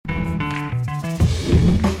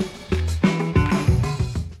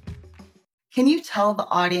Can you tell the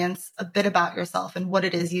audience a bit about yourself and what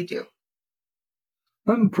it is you do?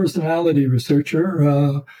 I'm a personality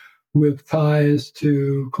researcher with ties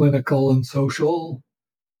to clinical and social,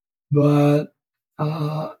 but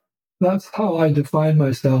that's how I define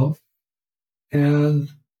myself. And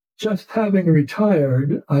just having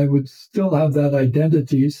retired, I would still have that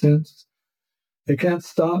identity since they can't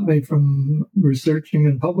stop me from researching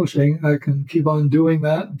and publishing. I can keep on doing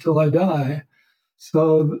that until I die.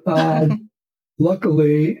 So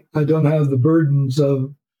luckily, I don't have the burdens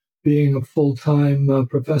of being a full-time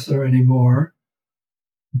professor anymore,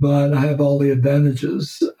 but I have all the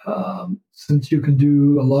advantages. Since you can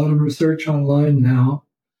do a lot of research online now,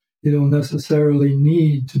 you don't necessarily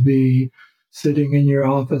need to be sitting in your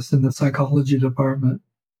office in the psychology department.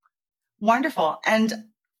 Wonderful. And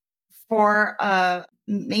for a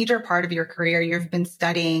major part of your career, you've been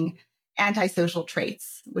studying antisocial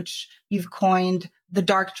traits, which you've coined the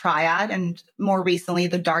dark triad and more recently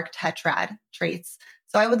the dark tetrad traits.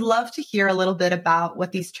 So I would love to hear a little bit about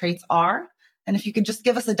what these traits are. And if you could just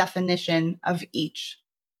give us a definition of each.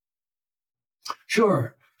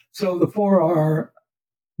 Sure. So the four are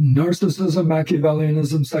narcissism,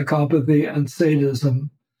 Machiavellianism, psychopathy, and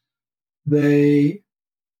sadism. They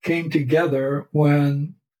came together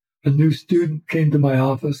when a new student came to my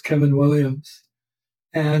office, Kevin Williams,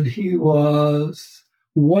 and he was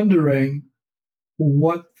wondering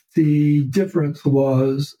what the difference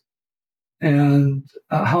was and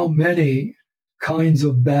how many kinds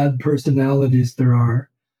of bad personalities there are.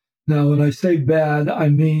 Now, when I say bad, I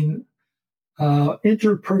mean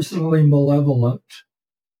interpersonally malevolent.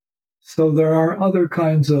 So there are other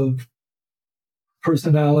kinds of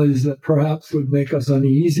personalities that perhaps would make us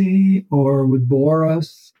uneasy or would bore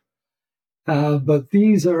us. But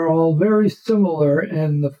these are all very similar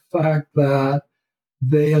in the fact that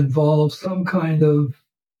they involve some kind of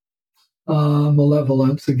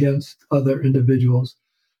malevolence against other individuals.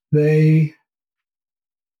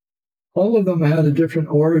 All of them had a different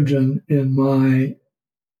origin in my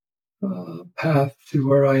path to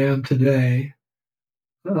where I am today.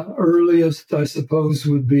 Earliest, I suppose,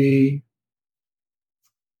 would be,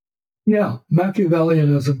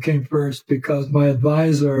 Machiavellianism came first because my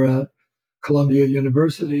advisor at Columbia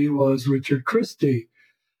University was Richard Christie.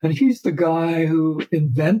 And he's the guy who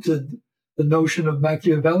invented the notion of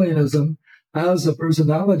Machiavellianism as a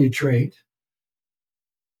personality trait.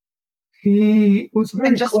 He was very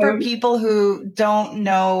And just clever. for people who don't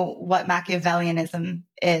know what Machiavellianism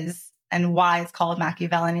is and why it's called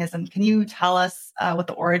Machiavellianism, can you tell us what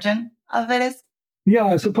the origin of it is? Yeah,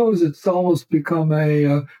 I suppose it's almost become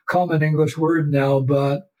a common English word now,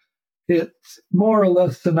 but it's more or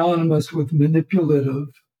less synonymous with manipulative.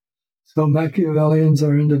 So Machiavellians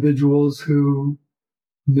are individuals who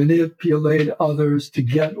manipulate others to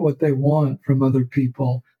get what they want from other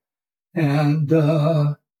people. And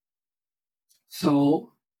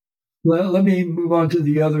so let me move on to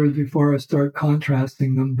the others before I start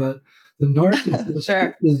contrasting them. But the narcissist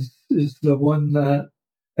Sure. is the one that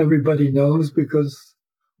everybody knows because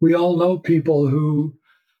we all know people who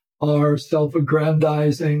are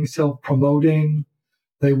self-aggrandizing, self-promoting.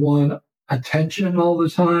 They want attention all the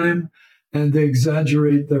time, and they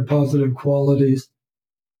exaggerate their positive qualities.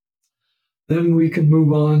 Then we can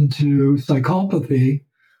move on to psychopathy,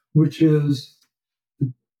 which is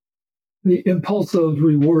the impulsive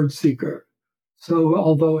reward seeker. So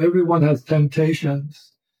although everyone has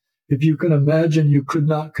temptations, if you can imagine you could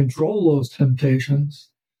not control those temptations,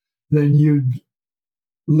 then you'd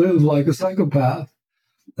live like a psychopath.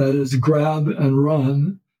 That is, grab and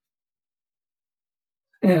run,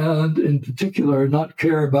 and in particular, not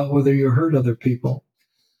care about whether you hurt other people.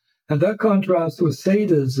 And that contrasts with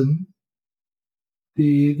sadism.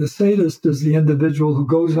 The sadist is the individual who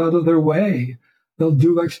goes out of their way. They'll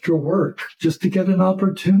do extra work just to get an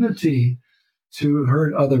opportunity to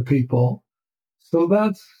hurt other people. So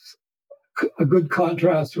that's a good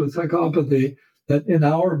contrast with psychopathy, that in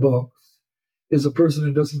our books is a person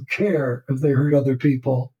who doesn't care if they hurt other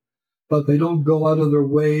people, but they don't go out of their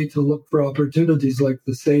way to look for opportunities like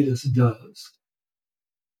the sadist does.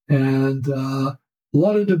 And a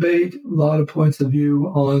lot of debate, a lot of points of view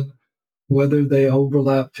on whether they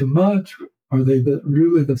overlap too much. Are they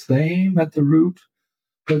really the same at the root?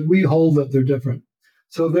 But we hold that they're different.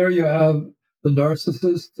 So there you have the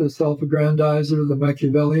narcissist, the self-aggrandizer, the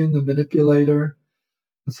Machiavellian, the manipulator,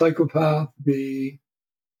 the psychopath, the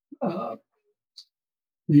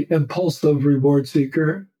impulsive reward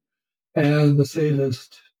seeker, and the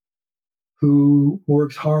sadist who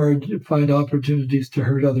works hard to find opportunities to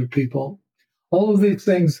hurt other people. All of these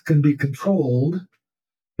things can be controlled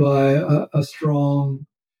by a strong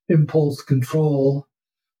impulse control.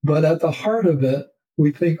 But at the heart of it,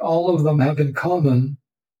 we think all of them have in common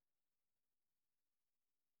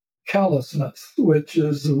callousness, which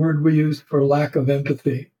is the word we use for lack of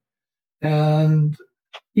empathy. And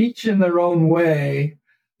each in their own way,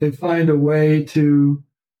 they find a way to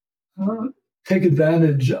take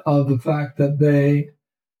advantage of the fact that they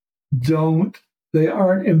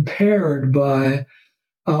aren't impaired by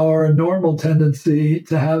our normal tendency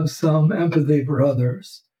to have some empathy for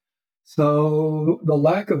others. So the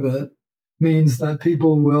lack of it means that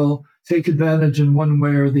people will take advantage in one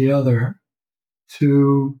way or the other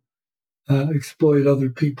to exploit other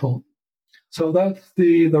people. So that's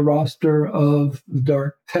the roster of the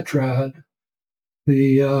Dark Tetrad.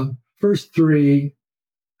 The first three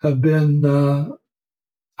have been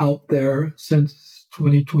out there since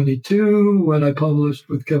 2022 when I published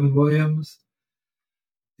with Kevin Williams.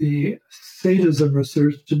 The sadism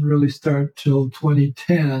research didn't really start till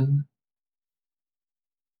 2010.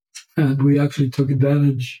 And we actually took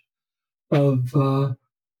advantage of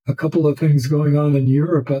a couple of things going on in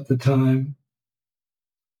Europe at the time.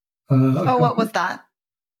 What was that?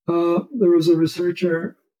 There was a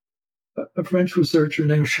researcher, a French researcher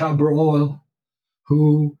named Chabrol,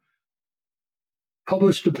 who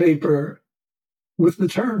published a paper with the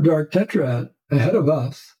term Dark Tetrad ahead of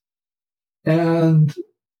us. And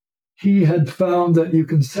he had found that you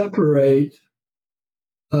can separate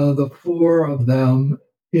the four of them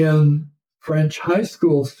in French high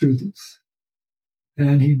school students.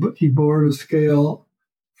 And he borrowed a scale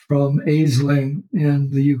from Aisling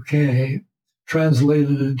in the UK,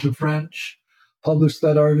 translated it into French, published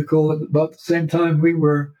that article at about the same time we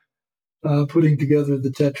were putting together the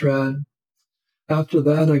tetrad. After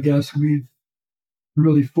that, I guess we've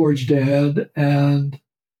really forged ahead, and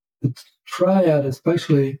the triad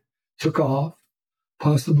especially took off,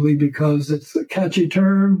 possibly because it's a catchy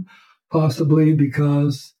term, possibly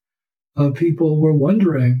because people were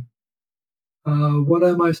wondering, what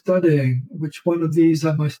am I studying? Which one of these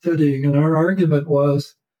am I studying? And our argument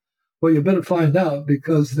was, well, you better find out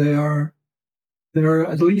because they're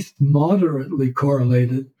at least moderately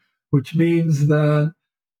correlated, which means that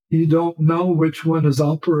you don't know which one is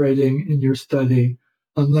operating in your study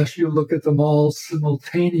unless you look at them all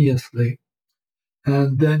simultaneously.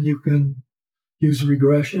 And then you can use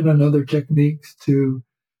regression and other techniques to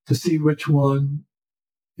see which one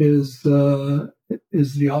is the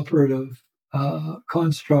operative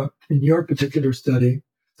construct in your particular study.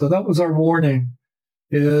 So that was our warning,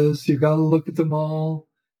 is you got to look at them all.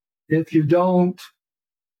 If you don't,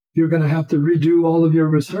 you're going to have to redo all of your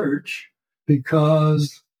research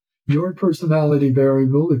because your personality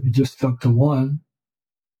variable, if you just stuck to one,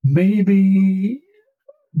 may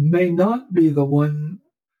not be the one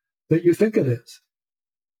that you think it is.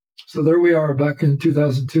 So there we are back in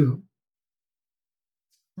 2002.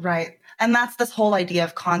 Right. And that's this whole idea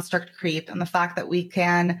of construct creep and the fact that we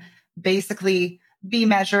can basically be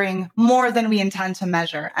measuring more than we intend to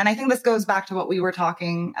measure. And I think this goes back to what we were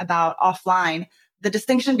talking about offline, the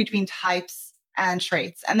distinction between types and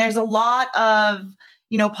traits. And there's a lot of,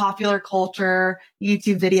 popular culture,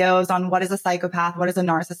 YouTube videos on what is a psychopath, what is a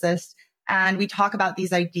narcissist. And we talk about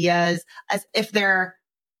these ideas as if they're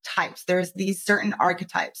types. There's these certain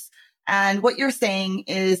archetypes. And what you're saying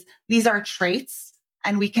is these are traits,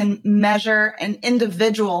 and we can measure an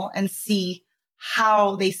individual and see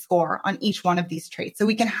how they score on each one of these traits. So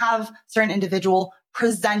we can have certain individual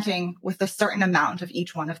presenting with a certain amount of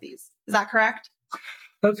each one of these. Is that correct?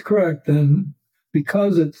 That's correct. And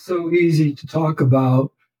because it's so easy to talk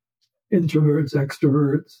about introverts,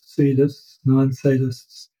 extroverts, sadists,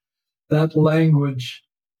 non-sadists, that language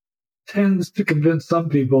tends to convince some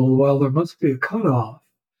people, well, there must be a cutoff.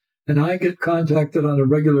 And I get contacted on a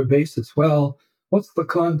regular basis. Well, what's the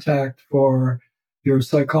contact for your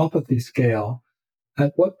psychopathy scale?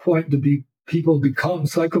 At what point do people become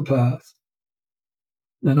psychopaths?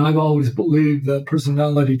 And I've always believed that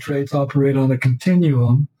personality traits operate on a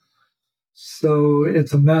continuum. So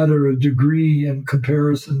it's a matter of degree in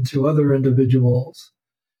comparison to other individuals,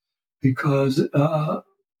 because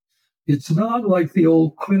it's not like the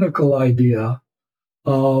old clinical idea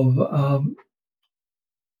of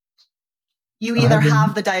you either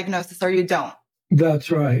have the diagnosis or you don't. That's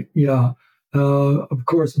right. Yeah. Of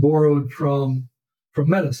course, borrowed from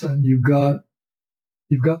medicine. You've got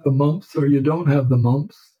the mumps or you don't have the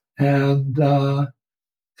mumps. And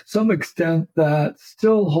to some extent that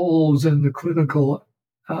still holds in the clinical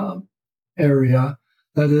area.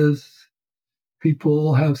 That is,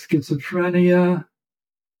 people have schizophrenia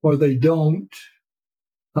or they don't.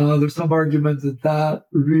 There's some argument that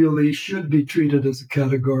really should be treated as a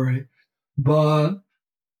category. But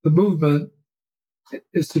the movement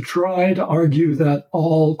is to try to argue that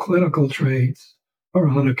all clinical traits are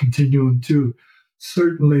on a continuum too.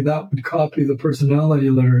 Certainly that would copy the personality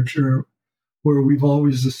literature where we've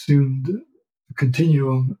always assumed the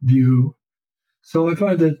continuum view. So I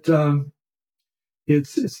find that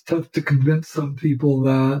it's tough to convince some people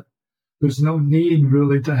that there's no need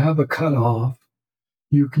really to have a cutoff.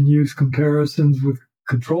 You can use comparisons with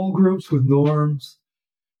control groups, with norms,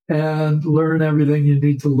 and learn everything you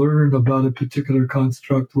need to learn about a particular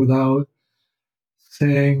construct without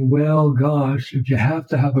saying, well, gosh, if you have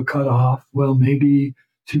to have a cutoff, well, maybe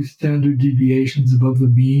 2 standard deviations above the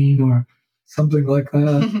mean or something like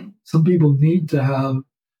that. Some people need to have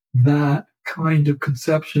that kind of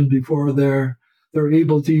conception before they're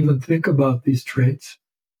able to even think about these traits.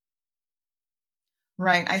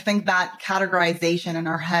 Right. I think that categorization in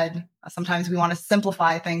our head, sometimes we want to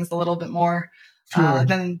simplify things a little bit more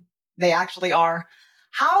than they actually are.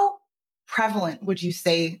 How prevalent would you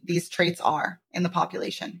say these traits are in the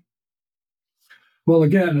population? Well,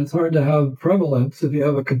 again, it's hard to have prevalence. If you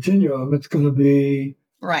have a continuum, it's going to be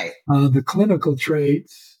right. The clinical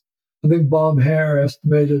traits. I think Bob Hare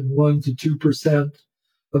estimated 1 to 2%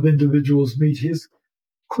 of individuals meet his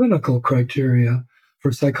clinical criteria for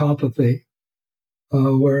psychopathy.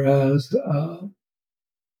 Whereas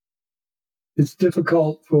it's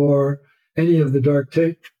difficult for any of the dark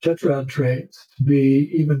tetrad traits to be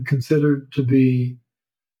even considered to be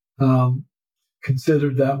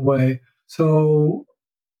considered that way. So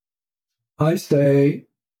I say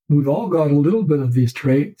we've all got a little bit of these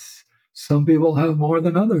traits. Some people have more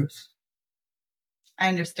than others. I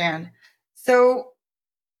understand. So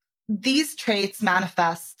these traits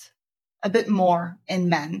manifest a bit more in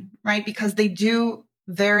men, right? Because they do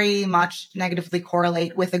very much negatively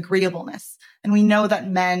correlate with agreeableness. And we know that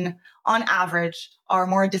men, on average, are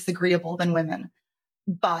more disagreeable than women.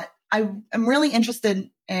 But I am really interested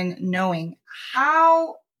in knowing,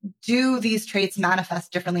 how do these traits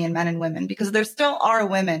manifest differently in men and women? Because there still are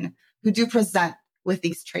women who do present with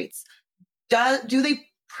these traits. Do they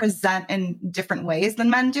present in different ways than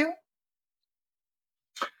men do?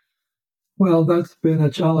 Well, that's been a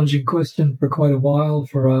challenging question for quite a while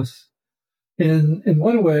for us. In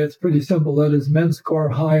one way, it's pretty simple. That is, men score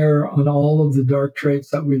higher on all of the dark traits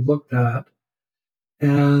that we've looked at.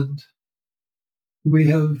 And we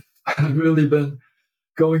have really been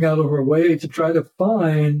going out of our way to try to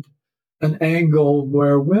find an angle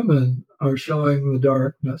where women are showing the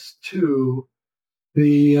darkness too.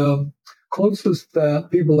 The closest that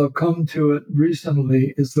people have come to it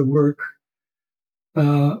recently is the work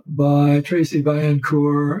by Tracy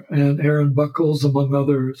Viancourt and Aaron Buckles, among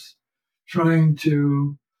others, trying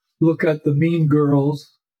to look at the mean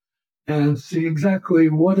girls and see exactly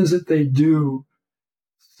what is it they do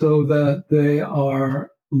so that they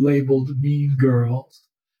are labeled mean girls.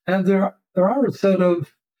 And there are a set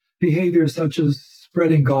of behaviors such as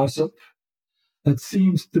spreading gossip that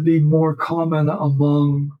seems to be more common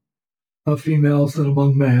among females than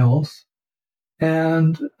among males.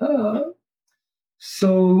 And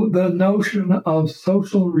so the notion of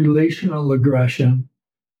social relational aggression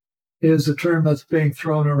is a term that's being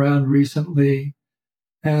thrown around recently.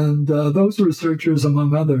 And those researchers,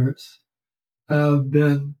 among others, have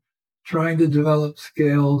been trying to develop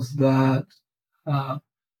scales that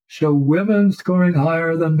show women scoring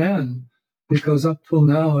higher than men, because up till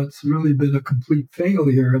now it's really been a complete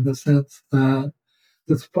failure in the sense that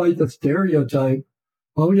despite the stereotype,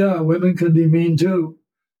 oh yeah, women can be mean too,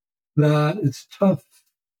 that it's tough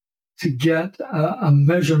to get a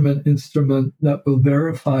measurement instrument that will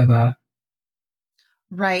verify that.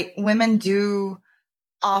 Right. Women do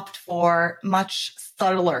opt for much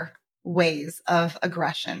subtler ways of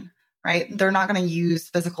aggression, right? They're not going to use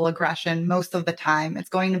physical aggression most of the time. It's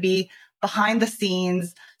going to be behind the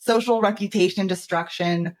scenes, social reputation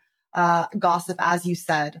destruction, gossip, as you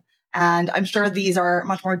said. And I'm sure these are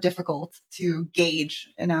much more difficult to gauge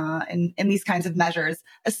in these kinds of measures,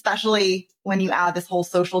 especially when you add this whole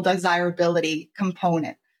social desirability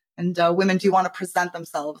component. And women do want to present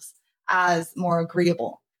themselves as more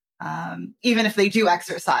agreeable, even if they do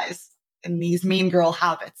exercise in these mean girl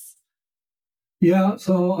habits. Yeah,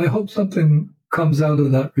 so I hope something comes out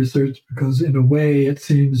of that research, because in a way it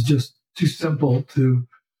seems just too simple to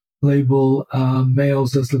label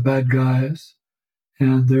males as the bad guys,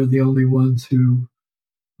 and they're the only ones who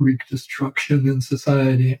wreak destruction in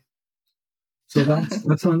society. So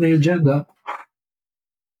that's on the agenda.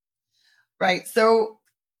 Right. So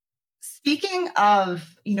speaking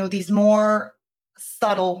of, these more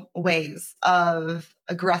subtle ways of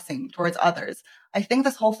aggressing towards others, I think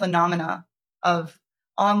this whole phenomena of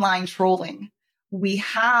online trolling we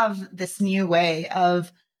have this new way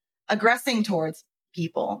of aggressing towards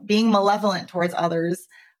people, being malevolent towards others,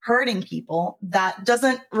 hurting people that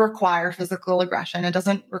doesn't require physical aggression. It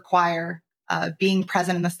doesn't require being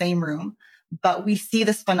present in the same room. But we see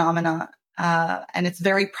this phenomena and it's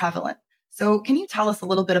very prevalent. So can you tell us a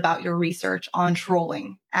little bit about your research on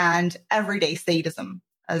trolling and everyday sadism,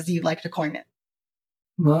 as you like to coin it?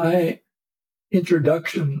 My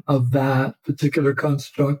introduction of that particular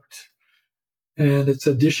construct and its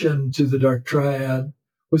addition to the dark triad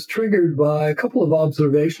was triggered by a couple of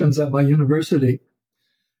observations at my university.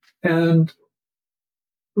 And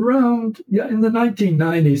in the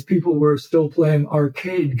 1990s, people were still playing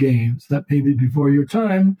arcade games. That may be before your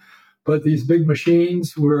time, but these big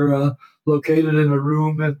machines were located in a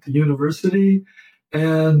room at the university.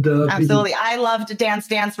 And absolutely. I loved Dance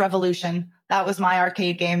Dance Revolution. That was my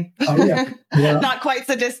arcade game. Oh, yeah. Not quite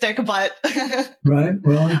sadistic, but right.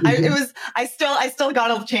 Well, I still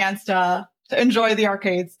got a chance to enjoy the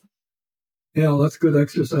arcades. Yeah, that's good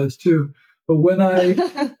exercise too. But when I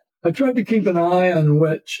tried to keep an eye on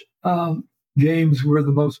which games were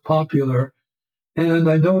the most popular, and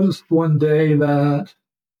I noticed one day that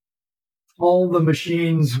all the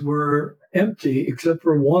machines were empty except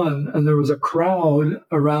for one, and there was a crowd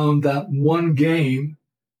around that one game.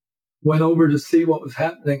 Went over to see what was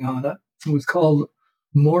happening on it. It was called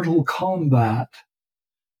Mortal Kombat.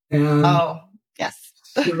 And oh, yes.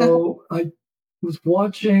 so I was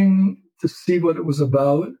watching to see what it was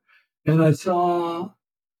about, and I saw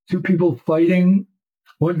two people fighting.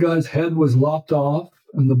 One guy's head was lopped off,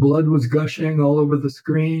 and the blood was gushing all over the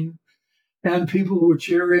screen, and people were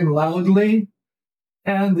cheering loudly.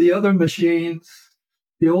 And the other machines,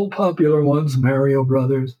 the old popular ones, Mario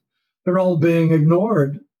Brothers, they're all being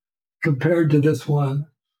ignored compared to this one.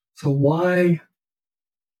 So why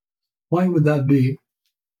would that be?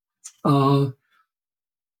 The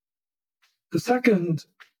second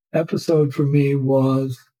episode for me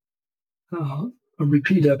was a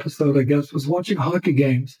repeat episode, I guess, was watching hockey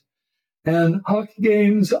games. And hockey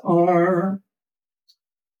games are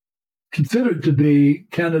considered to be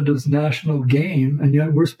Canada's national game, and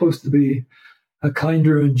yet we're supposed to be a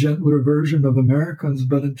kinder and gentler version of Americans.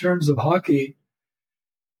 But in terms of hockey,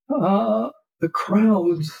 the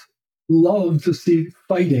crowds love to see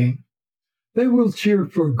fighting. They will cheer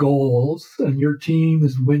for goals and your team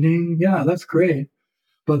is winning. Yeah, that's great.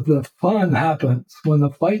 But the fun happens when the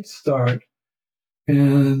fights start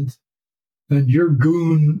and your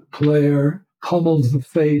goon player pummels the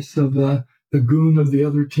face of the goon of the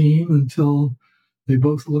other team until they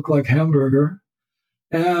both look like hamburger.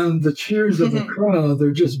 And the cheers of the crowd,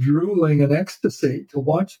 they're just drooling in ecstasy to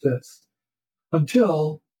watch this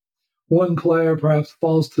until one player perhaps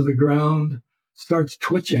falls to the ground, starts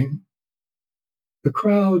twitching. The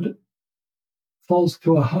crowd falls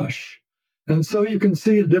to a hush. And so you can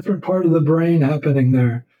see a different part of the brain happening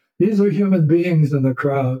there. These are human beings in the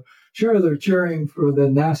crowd. Sure, they're cheering for the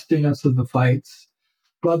nastiness of the fights,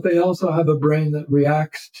 but they also have a brain that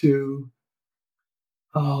reacts to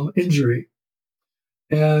injury.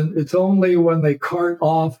 And it's only when they cart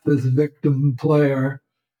off this victim player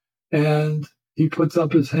and he puts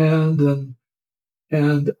up his hand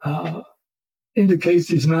and indicates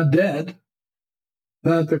he's not dead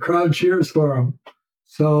that the crowd cheers for him.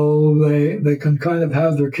 So they can kind of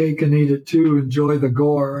have their cake and eat it too, enjoy the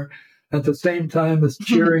gore, at the same time as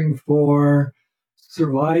cheering for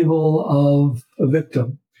survival of a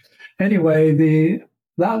victim. Anyway,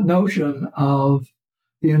 that notion of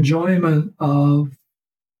the enjoyment of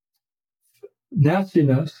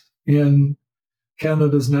nastiness in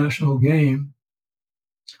Canada's national game,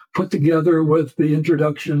 put together with the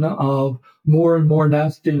introduction of more and more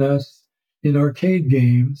nastiness in arcade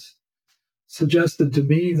games, suggested to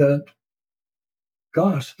me that,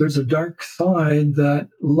 gosh, there's a dark side that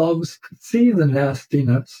loves to see the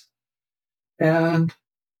nastiness. And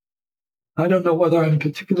I don't know whether I'm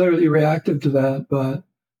particularly reactive to that, but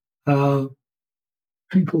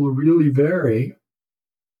people really vary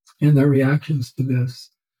in their reactions to this.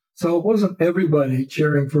 So it wasn't everybody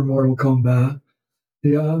cheering for Mortal Kombat.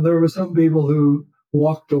 There were some people who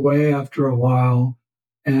walked away after a while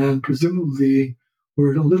and presumably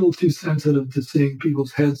were a little too sensitive to seeing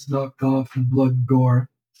people's heads knocked off and blood and gore.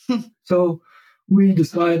 So we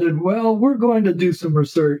decided, well, we're going to do some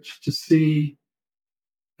research to see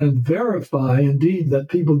and verify indeed that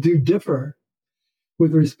people do differ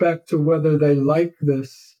with respect to whether they like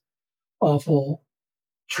this awful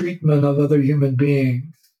treatment of other human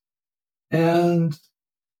beings. And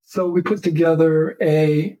so we put together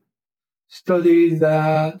a study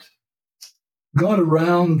that got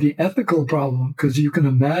around the ethical problem, because you can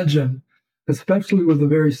imagine especially with the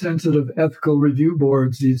very sensitive ethical review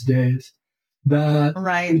boards these days, that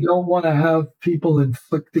Right. we don't want to have people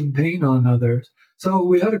inflicting pain on others. So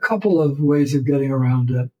we had a couple of ways of getting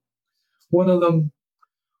around it. One of them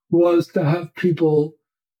was to have people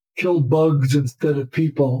kill bugs instead of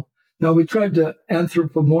people. Now, we tried to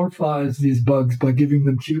anthropomorphize these bugs by giving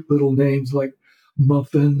them cute little names like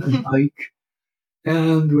Muffin and Ike.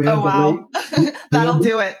 And we had Oh, wow. That'll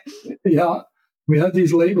do it. Yeah. We had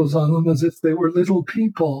these labels on them as if they were little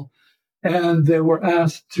people. And they were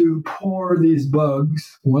asked to pour these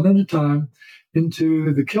bugs one at a time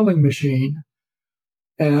into the killing machine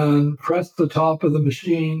and press the top of the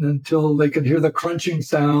machine until they could hear the crunching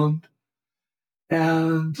sound.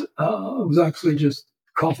 And it was actually just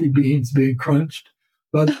coffee beans being crunched.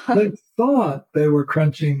 But they thought they were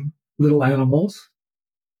crunching little animals.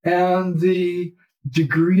 And the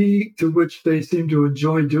degree to which they seemed to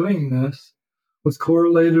enjoy doing this was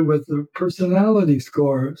correlated with the personality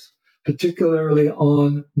scores, particularly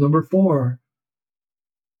on number 4,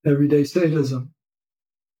 everyday sadism.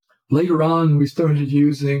 Later on, we started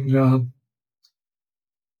using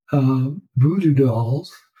voodoo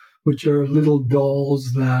dolls, which are little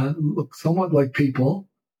dolls that look somewhat like people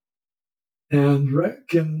and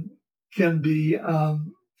can be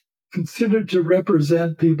considered to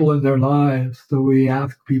represent people in their lives. So we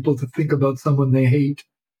ask people to think about someone they hate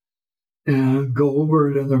and go over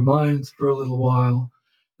it in their minds for a little while.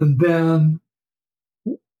 And then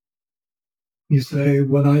you say,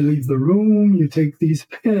 when I leave the room, you take these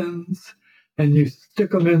pins and you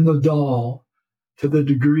stick them in the doll to the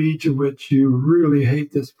degree to which you really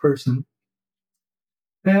hate this person.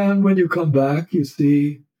 And when you come back, you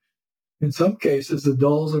see, in some cases, the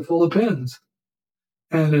dolls are full of pins.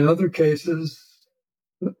 And in other cases,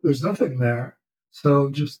 there's nothing there. So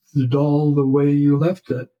just the doll the way you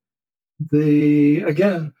left it.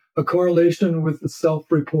 Again, a correlation with the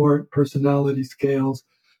self-report personality scales,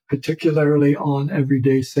 particularly on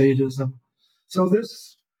everyday sadism. So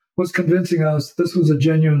this was convincing us this was a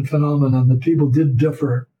genuine phenomenon, that people did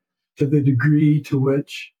differ to the degree to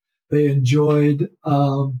which they enjoyed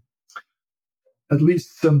at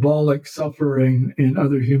least symbolic suffering in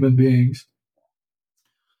other human beings.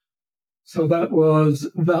 So that was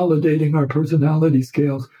validating our personality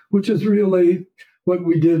scales, which is really what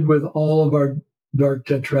we did with all of our dark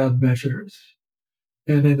tetrad measures.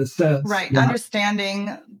 And in a sense, right,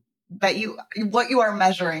 understanding that what you are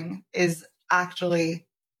measuring is actually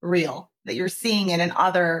real, that you're seeing it in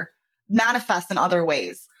manifest in other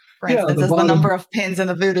ways. For instance, the number of pins in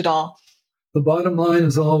the voodoo doll. The bottom line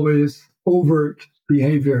is always overt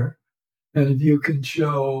behavior. And if you can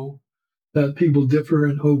show that people differ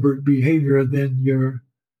in overt behavior,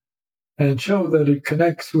 and show that it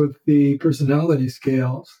connects with the personality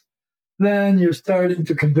scales, then you're starting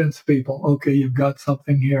to convince people, okay, you've got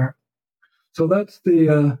something here. So that's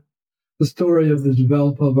the story of the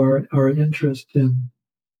development of our interest in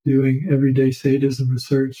doing everyday sadism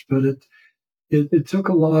research. But it took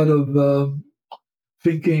a lot of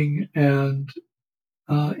thinking and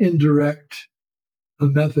indirect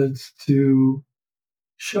methods to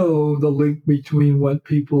show the link between what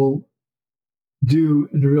people do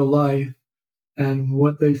in real life and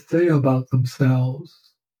what they say about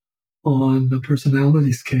themselves on the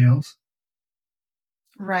personality scales.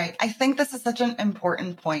 Right. I think this is such an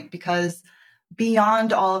important point, because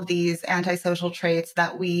beyond all of these antisocial traits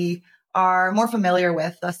that we are more familiar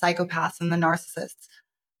with, the psychopaths and the narcissists,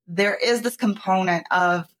 there is this component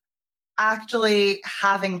of actually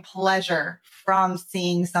having pleasure from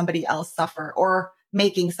seeing somebody else suffer or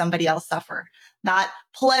making somebody else suffer. That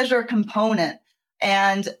pleasure component.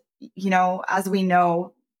 And, as we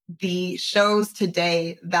know, the shows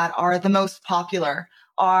today that are the most popular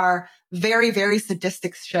are very, very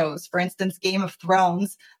sadistic shows. For instance, Game of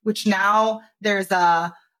Thrones, which now there's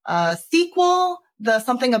a sequel,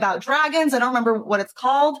 something about dragons. I don't remember what it's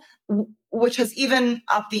called, which has even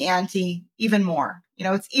upped the ante even more.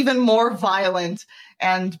 It's even more violent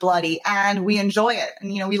and bloody, and we enjoy it.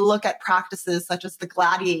 And, we look at practices such as the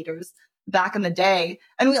gladiators back in the day,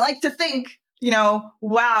 and we like to think,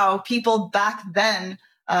 wow, people back then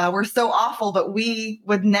were so awful, but we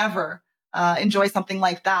would never enjoy something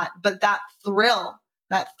like that. But that thrill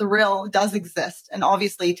does exist, and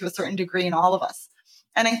obviously to a certain degree in all of us.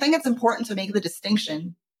 And I think it's important to make the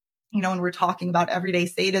distinction, when we're talking about everyday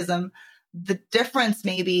sadism, the difference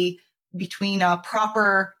maybe between a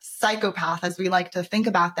proper psychopath, as we like to think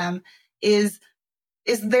about them, is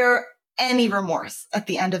there any remorse at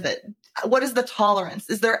the end of it? What is the tolerance?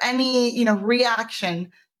 Is there any,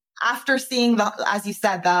 reaction after seeing as you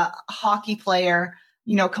said, the hockey player,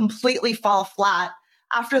 completely fall flat?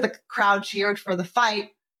 after the crowd cheered for the fight,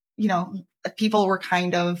 people were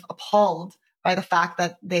kind of appalled by the fact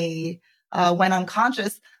that they went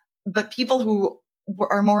unconscious. But people who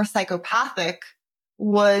are more psychopathic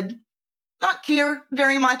would not care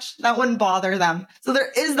very much. That wouldn't bother them. So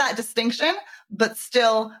there is that distinction, but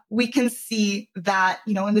still we can see that,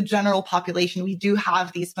 in the general population, we do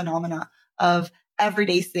have these phenomena of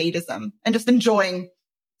everyday sadism and just enjoying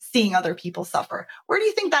seeing other people suffer. Where do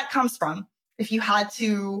you think that comes from? If you had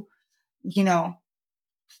to,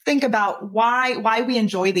 think about why we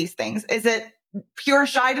enjoy these things, is it pure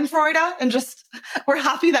Schadenfreude and just we're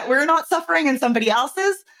happy that we're not suffering and somebody else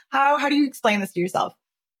is? How do you explain this to yourself?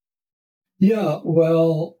 Yeah,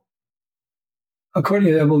 well,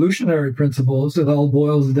 according to evolutionary principles, it all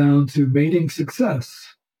boils down to mating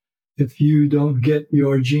success. If you don't get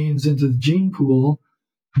your genes into the gene pool,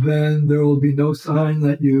 then there will be no sign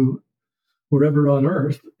that you were ever on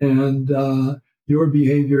Earth, and your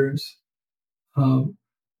behaviors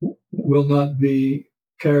will not be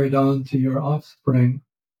carried on to your offspring.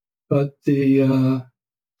 But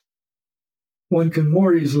one can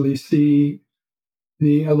more easily see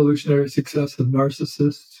the evolutionary success of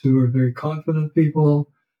narcissists, who are very confident people,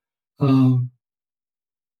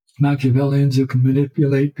 Machiavellians who can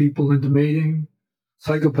manipulate people into mating,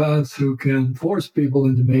 psychopaths who can force people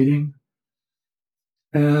into mating,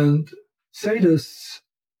 and sadists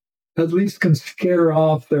at least can scare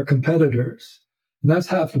off their competitors. And that's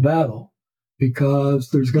half the battle, because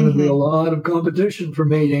there's going to be a lot of competition for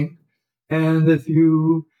mating. And if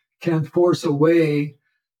you can force away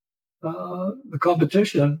the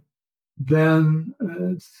competition, then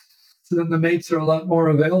the mates are a lot more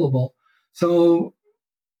available. So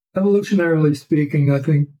evolutionarily speaking, I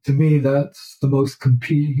think to me that's the most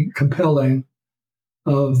compelling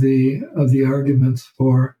of the arguments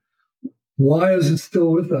for why is it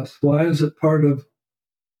still with us? Why is it part of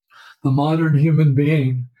the modern human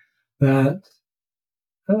being that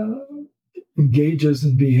engages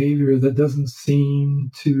in behavior that doesn't seem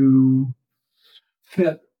to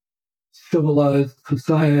fit civilized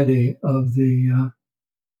society of the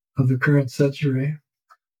current century?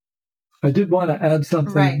 I did want to add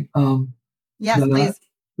something. Right. Yes, please.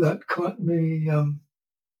 That caught me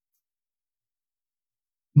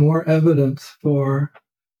more evidence for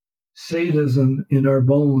sadism in our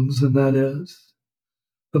bones, and that is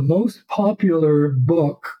the most popular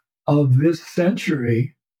book of this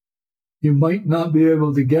century, you might not be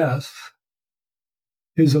able to guess,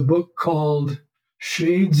 is a book called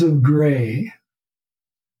Shades of Grey.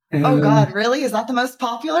 And oh God, really? Is that the most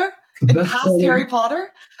popular? It passed Harry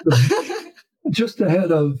Potter? Just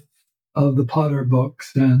ahead of the Potter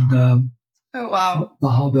books and oh wow, The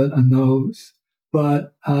Hobbit and those.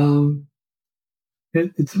 But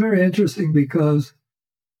it's very interesting because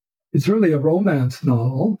it's really a romance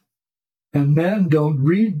novel, and men don't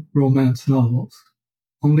read romance novels.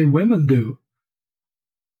 Only women do.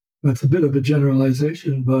 That's a bit of a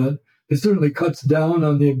generalization, but it certainly cuts down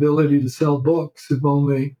on the ability to sell books if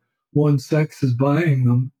only one sex is buying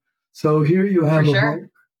them. So here you have book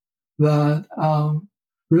that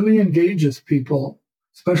really engages people,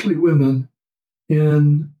 especially women,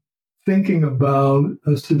 in thinking about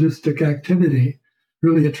a sadistic activity,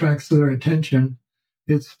 really attracts their attention.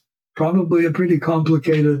 It's probably a pretty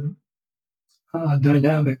complicated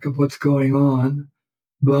dynamic of what's going on,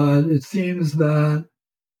 but it seems that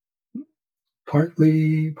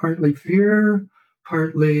partly fear,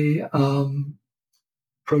 partly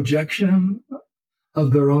projection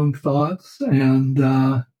of their own thoughts, and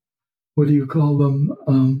what do you call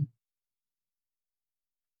them?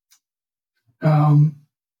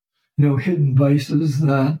 Hidden vices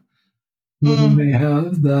that women may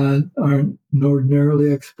have that aren't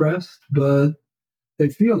ordinarily expressed, but they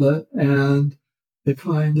feel it and they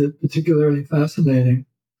find it particularly fascinating.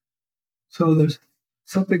 So there's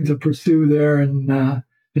something to pursue there in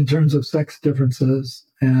terms of sex differences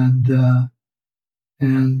and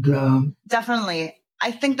definitely.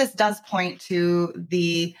 I think this does point to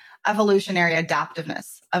the evolutionary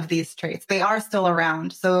adaptiveness of these traits. They are still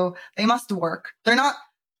around, so they must work. They're not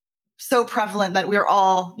so prevalent that we're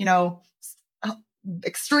all,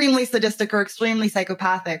 extremely sadistic or extremely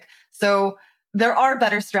psychopathic. So there are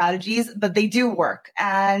better strategies, but they do work.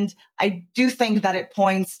 And I do think that it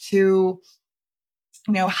points to,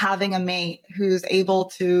 having a mate who's able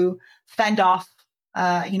to fend off,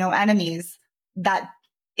 enemies, that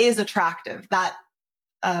is attractive, that,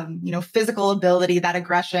 physical ability, that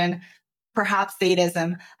aggression, perhaps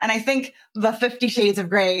sadism. And I think the 50 Shades of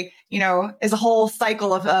Grey, is a whole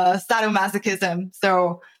cycle of sadomasochism.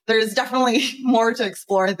 So there's definitely more to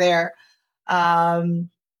explore there. Yeah,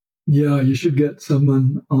 Yeah, you should get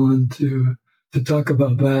someone on to talk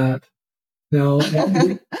about that. Now,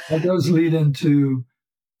 that does lead into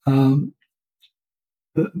the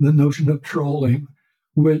notion of trolling,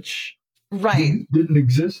 which Right. didn't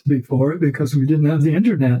exist before because we didn't have the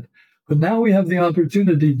internet. But now we have the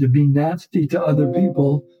opportunity to be nasty to other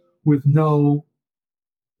people with no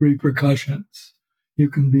repercussions. You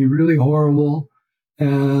can be really horrible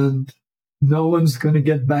and no one's going to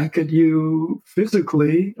get back at you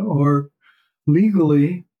physically or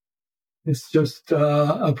legally. It's just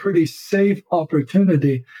a pretty safe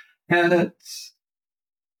opportunity. And it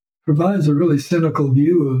provides a really cynical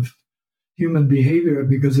view of human behavior,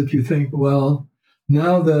 because if you think, well,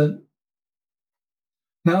 now that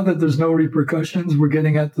there's no repercussions, we're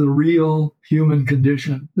getting at the real human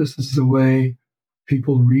condition. This is the way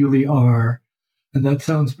people really are. And that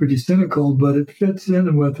sounds pretty cynical, but it fits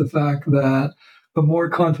in with the fact that the more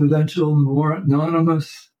confidential, more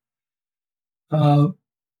anonymous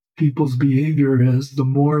people's behavior is, the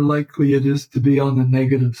more likely it is to be on the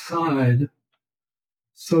negative side.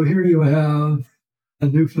 So here you have a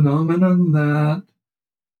new phenomenon that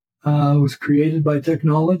was created by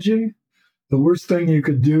technology. The worst thing you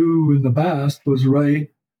could do in the past was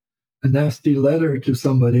write a nasty letter to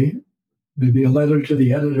somebody, maybe a letter to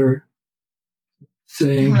the editor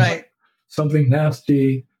saying something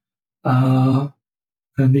nasty, and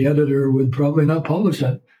the editor would probably not publish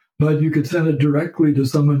it. But you could send it directly to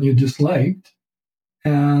someone you disliked,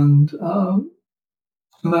 and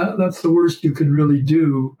that's the worst you could really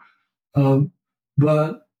do.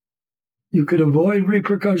 But you could avoid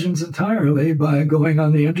repercussions entirely by going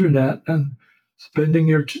on the internet and spending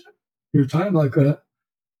your time like a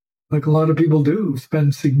lot of people do,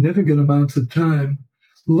 spend significant amounts of time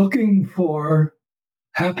looking for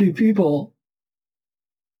happy people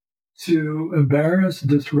to embarrass,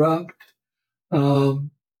 disrupt,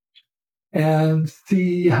 and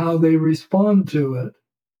see how they respond to it.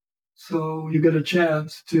 So you get a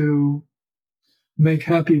chance to make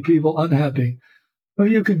happy people unhappy. Well,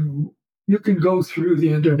 you can go through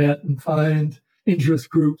the internet and find interest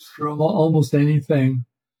groups from almost anything,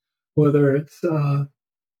 whether it's a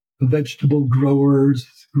vegetable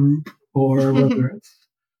growers group or whether it's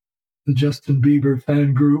the Justin Bieber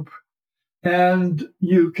fan group. And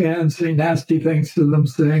you can say nasty things to them,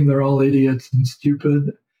 saying they're all idiots and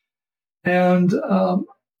stupid. And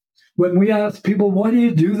when we ask people, why do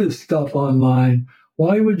you do this stuff online?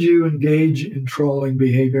 Why would you engage in trolling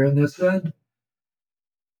behavior? And they said,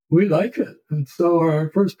 we like it. And so our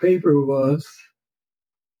first paper was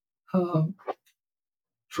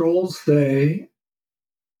trolls say...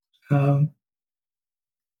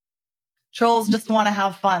 trolls just want to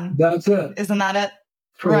have fun. That's it. Isn't that it?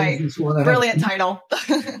 Trolls right. Just want to Brilliant title.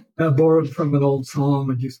 I borrowed from an old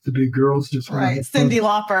song. It used to be Girls Just Want to Have Fun. Cyndi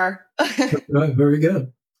Lauper. Right, very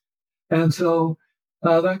good. And so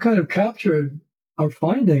that kind of captured our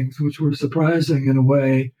findings, which were surprising in a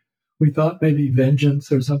way. We thought maybe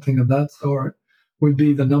vengeance or something of that sort would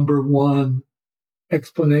be the number one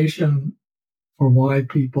explanation for why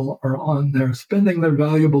people are on there, spending their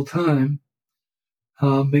valuable time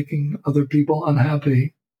making other people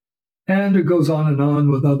unhappy. And it goes on and on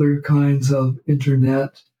with other kinds of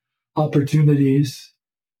internet opportunities.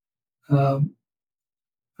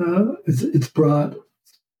 It's brought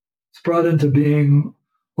into being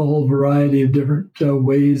a whole variety of different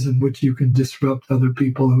ways in which you can disrupt other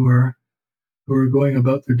people who are going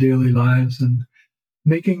about their daily lives and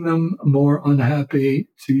making them more unhappy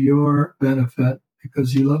to your benefit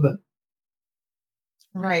because you love it.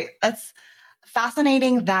 Right. That's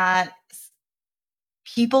fascinating that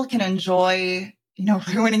people can enjoy,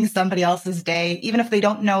 ruining somebody else's day, even if they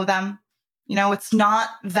don't know them. It's not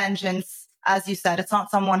vengeance, as you said. It's not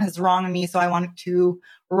someone has wronged me, so I want to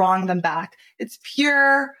wrong them back. It's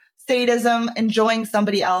pure sadism, enjoying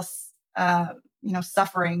somebody else,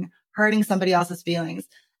 suffering, hurting somebody else's feelings.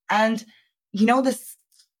 And, this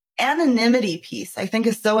anonymity piece, I think,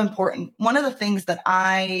 is so important. One of the things that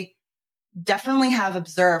I definitely have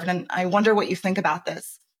observed, and I wonder what you think about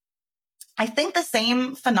this. I think the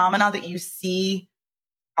same phenomena that you see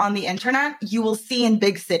on the internet, you will see in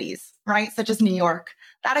big cities, right? Such as New York.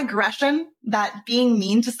 That aggression, that being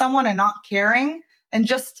mean to someone and not caring, and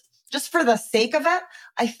just for the sake of it,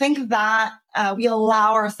 I think that we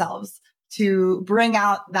allow ourselves to bring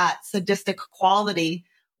out that sadistic quality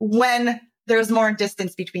when there's more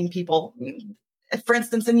distance between people. For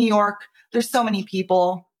instance, in New York, there's so many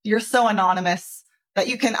people. You're so anonymous that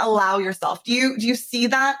you can allow yourself. Do you see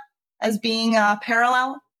that as being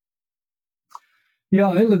parallel? Yeah,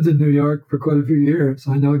 I lived in New York for quite a few years.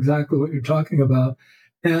 I know exactly what you're talking about.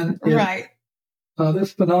 And right.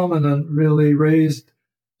 this phenomenon really raised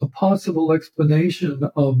a possible explanation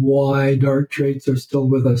of why dark traits are still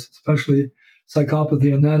with us, especially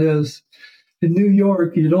psychopathy. And that is, in New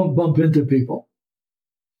York, you don't bump into people.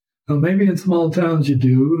 Now, maybe in small towns you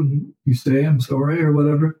do, and you say, I'm sorry, or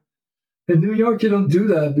whatever. In New York, you don't do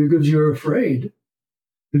that because you're afraid.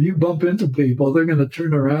 If you bump into people, they're going to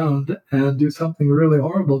turn around and do something really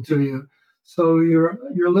horrible to you. So you're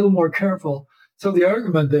a little more careful. So the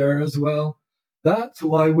argument there as well, that's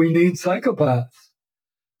why we need psychopaths,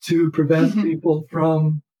 to prevent people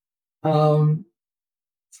from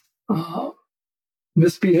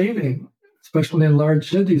misbehaving, especially in large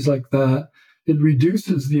cities like that. It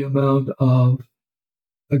reduces the amount of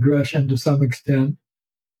aggression to some extent,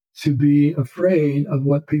 to be afraid of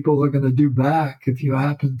what people are going to do back if you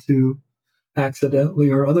happen to accidentally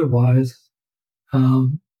or otherwise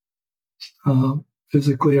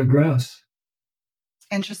physically aggress.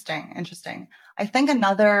 Interesting. I think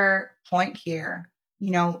another point here,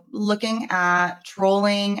 looking at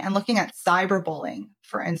trolling and looking at cyberbullying,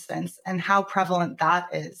 for instance, and how prevalent that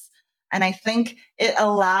is. And I think it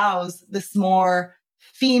allows this more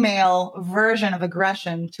female version of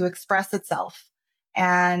aggression to express itself.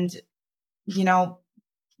 And,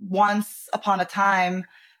 once upon a time,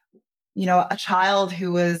 a child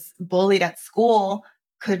who was bullied at school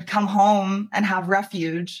could come home and have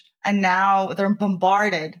refuge. And now they're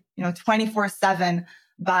bombarded, 24/7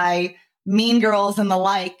 by mean girls and the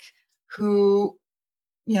like who,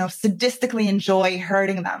 sadistically enjoy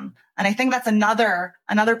hurting them. And I think that's another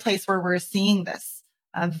place where we're seeing this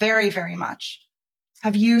very, very much.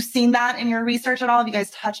 Have you seen that in your research at all? Have you guys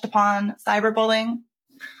touched upon cyberbullying?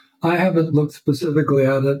 I haven't looked specifically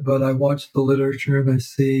at it, but I watched the literature and I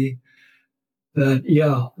see that,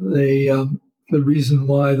 the reason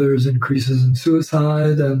why there's increases in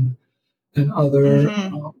suicide and other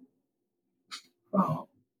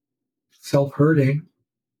self-hurting.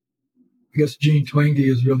 I guess Jean Twenge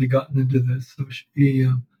has really gotten into this. So she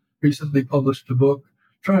recently published a book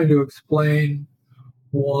trying to explain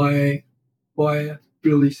why it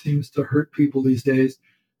really seems to hurt people these days.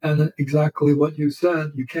 And exactly what you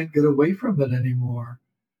said, you can't get away from it anymore.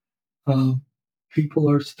 People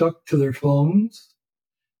are stuck to their phones,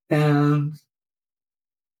 and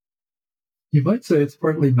you might say it's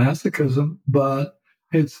partly masochism, but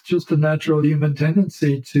it's just a natural human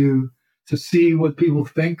tendency to see what people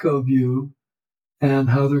think of you and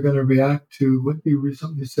how they're going to react to what you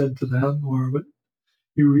recently said to them or what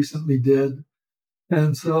you recently did.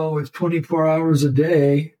 And so if 24 hours a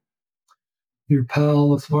day, your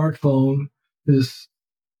pal, a smartphone, is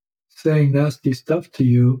saying nasty stuff to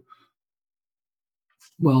you,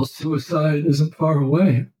 well, suicide isn't far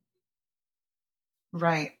away.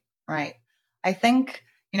 Right. I think,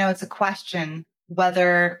 it's a question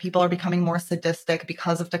whether people are becoming more sadistic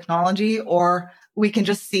because of technology, or we can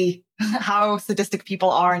just see how sadistic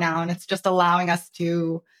people are now. And it's just allowing us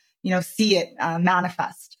to, see it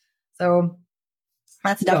manifest. So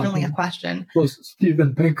that's definitely a question. Well,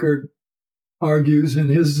 Steven Pinker argues in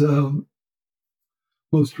his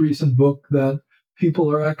most recent book that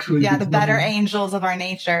people are actually... the better angels of our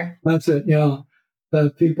nature. That's it,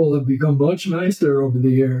 that people have become much nicer over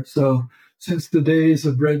the years. So since the days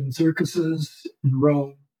of bread and circuses in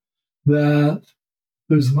Rome, that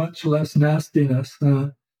there's much less nastiness.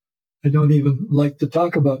 I don't even like to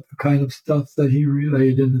talk about the kind of stuff that he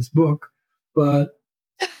relayed in his book, but...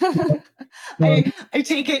 I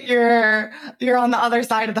take it you're on the other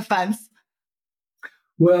side of the fence.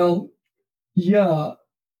 Well, yeah,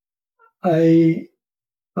 I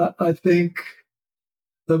think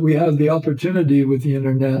that we have the opportunity with the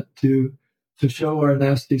internet to show our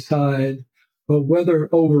nasty side, but whether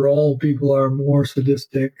overall people are more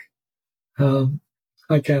sadistic,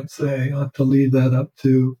 I can't say. I'll have to leave that up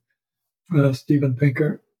to Steven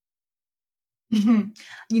Pinker.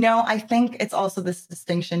 I think it's also this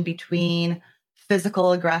distinction between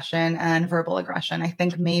physical aggression and verbal aggression. I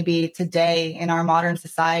think maybe today in our modern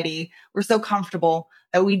society, we're so comfortable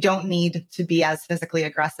that we don't need to be as physically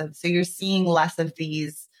aggressive. So you're seeing less of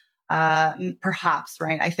these, perhaps,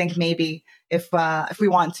 right? I think maybe if we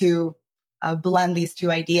want to blend these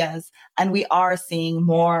two ideas, and we are seeing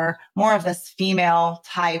more of this female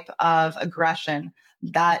type of aggression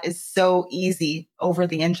that is so easy over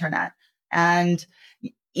the internet. And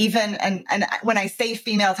even, and when I say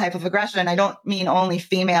female type of aggression, I don't mean only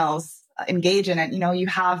females engage in it. You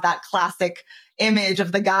have that classic image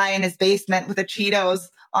of the guy in his basement with the Cheetos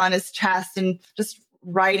on his chest and just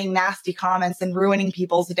writing nasty comments and ruining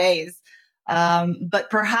people's days. But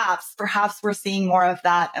perhaps we're seeing more of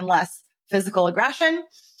that and less physical aggression.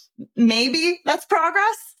 Maybe that's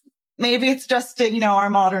progress. maybe it's just, our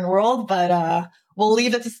modern world, but we'll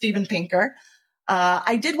leave it to Steven Pinker.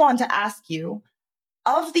 I did want to ask you,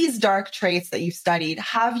 of these dark traits that you've studied,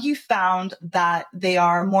 have you found that they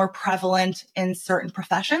are more prevalent in certain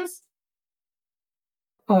professions?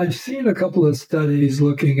 I've seen a couple of studies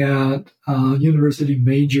looking at university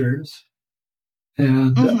majors,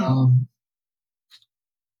 and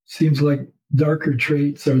seems like darker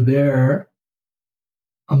traits are there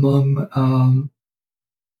among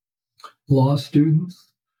law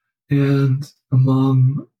students and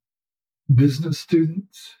among business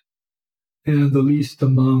students, and the least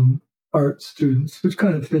among art students, which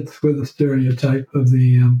kind of fits with the stereotype of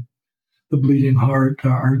the bleeding heart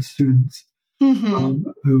art students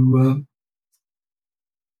who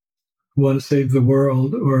want to save the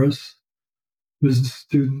world, whereas business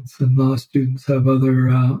students and law students have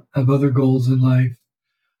other goals in life.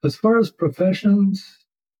 As far as professions,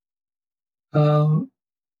 I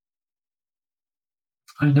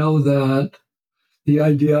know that the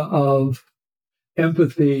idea of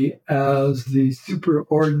empathy as the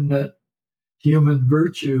superordinate human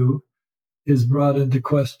virtue is brought into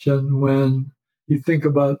question when you think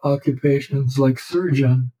about occupations like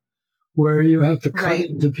surgeon, where you have to cut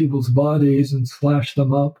into people's bodies and slash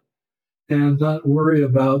them up and not worry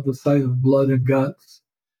about the sight of blood and guts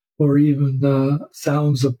or even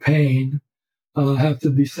sounds of pain, have to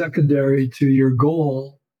be secondary to your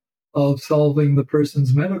goal of solving the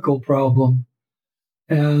person's medical problem.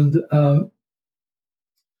 And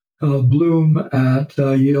Bloom at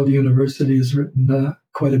Yale University has written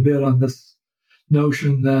quite a bit on this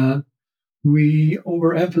notion that we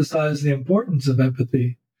overemphasize the importance of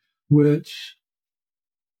empathy, which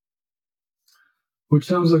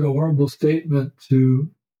sounds like a horrible statement to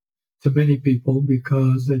many people,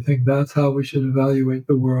 because they think that's how we should evaluate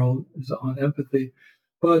the world, is on empathy.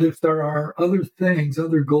 But if there are other things,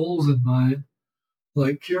 other goals in mind,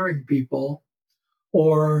 like curing people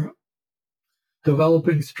or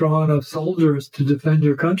developing strong enough soldiers to defend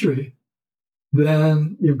your country,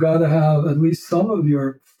 then you've got to have at least some of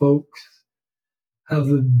your folks have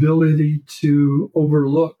the ability to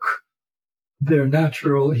overlook their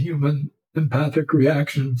natural human empathic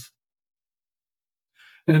reactions.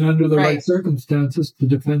 And under the right circumstances, to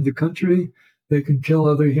defend the country, they can kill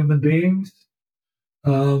other human beings.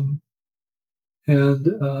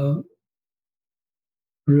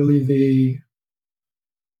 Really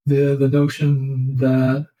the notion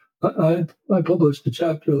that I published a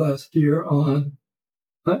chapter last year on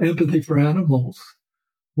empathy for animals,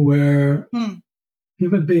 where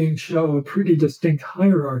human beings show a pretty distinct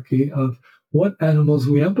hierarchy of what animals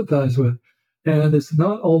we empathize with. And it's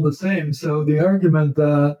not all the same. So the argument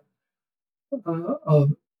that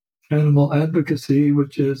of animal advocacy,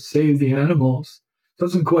 which is save the animals,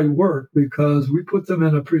 doesn't quite work, because we put them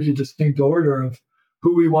in a pretty distinct order of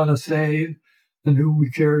who we want to save and who we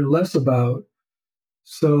care less about.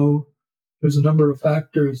 So there's a number of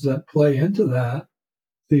factors that play into that.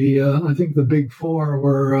 I think the big four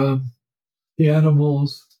were the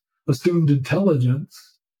animals' assumed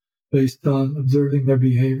intelligence based on observing their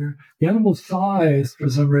behavior. The animal size, for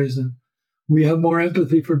some reason, we have more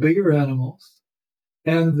empathy for bigger animals.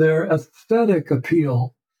 And their aesthetic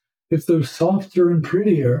appeal, if they're softer and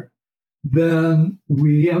prettier, then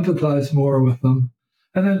we empathize more with them.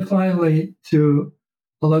 And then finally, to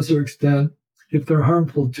a lesser extent, if they're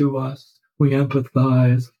harmful to us, we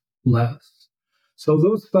empathize less. So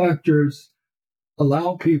those factors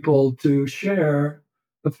allow people to share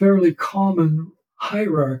a fairly common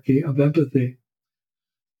hierarchy of empathy.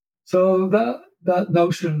 So that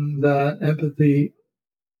notion that empathy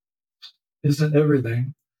isn't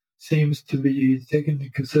everything seems to be taken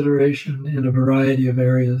into consideration in a variety of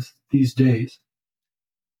areas these days.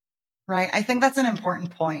 Right. I think that's an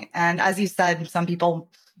important point. And as you said, some people,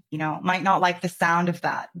 might not like the sound of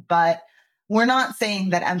that, but we're not saying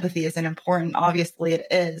that empathy isn't important. Obviously it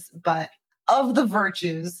is, but of the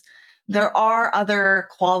virtues, there are other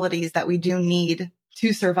qualities that we do need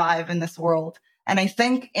to survive in this world. And I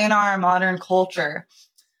think in our modern culture,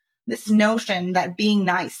 this notion that being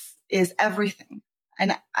nice is everything,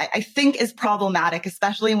 and I think is problematic,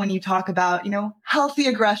 especially when you talk about, healthy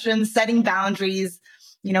aggression, setting boundaries,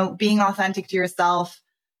 being authentic to yourself.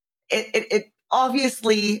 It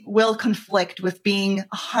obviously will conflict with being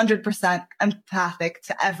 100% empathic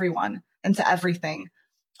to everyone and to everything.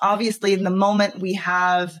 Obviously, in the moment we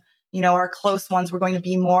have, our close ones, we're going to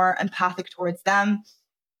be more empathic towards them.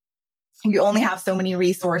 You only have so many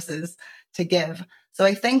resources to give. So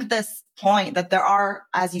I think this point that there are,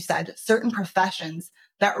 as you said, certain professions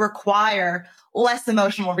that require less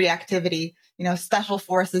emotional reactivity, special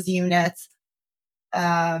forces units,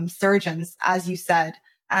 surgeons, as you said,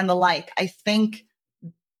 and the like. I think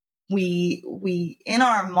we in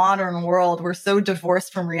our modern world, we're so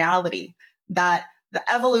divorced from reality that the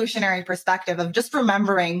evolutionary perspective of just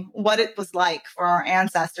remembering what it was like for our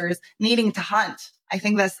ancestors needing to hunt. I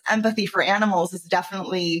think this empathy for animals is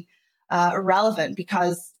definitely irrelevant,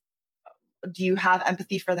 because do you have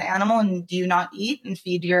empathy for the animal and do you not eat and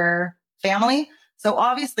feed your family? So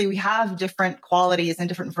obviously we have different qualities and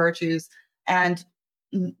different virtues, and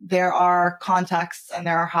there are contexts and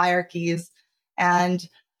there are hierarchies, and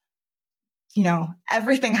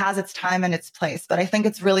everything has its time and its place. But I think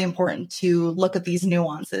it's really important to look at these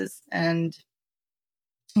nuances and,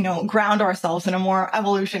 ground ourselves in a more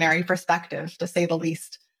evolutionary perspective, to say the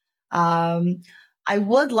least. I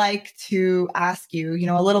would like to ask you,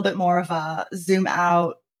 a little bit more of a zoom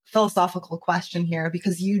out philosophical question here,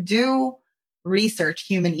 because you do research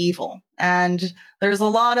human evil, and there's a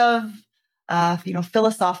lot of,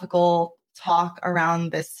 philosophical talk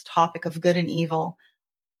around this topic of good and evil.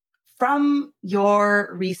 From your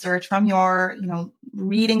research, from your,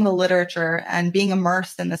 reading the literature and being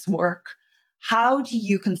immersed in this work, how do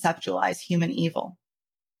you conceptualize human evil?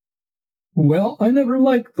 Well, I never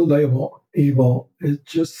liked the label evil. It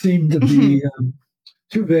just seemed to be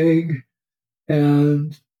too vague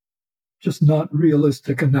and just not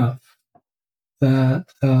realistic enough. That,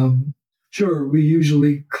 sure, we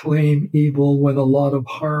usually claim evil when a lot of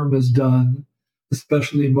harm is done,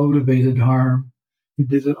 especially motivated harm. You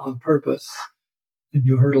did it on purpose and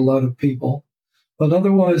you hurt a lot of people. But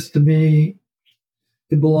otherwise, to me,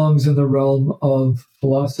 it belongs in the realm of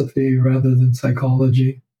philosophy rather than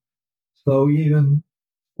psychology. So even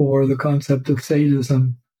for the concept of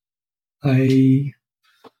sadism, I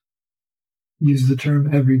use the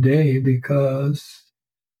term every day, because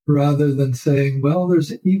rather than saying, well,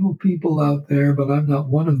 there's evil people out there, but I'm not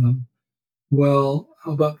one of them. Well,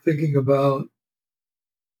 how about thinking about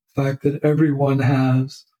the fact that everyone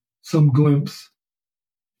has some glimpse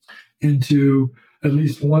into at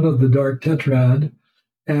least one of the dark tetrad,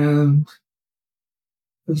 and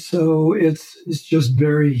so it's just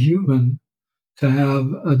very human to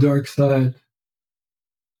have a dark side.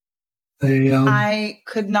 I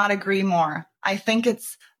could not agree more. I think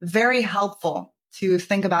it's very helpful to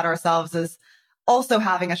think about ourselves as also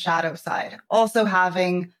having a shadow side, also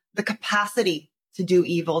having the capacity to do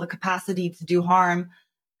evil, the capacity to do harm.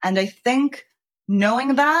 And I think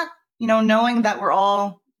knowing that we're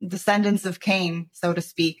all descendants of Cain, so to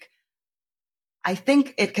speak, I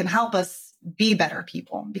think it can help us be better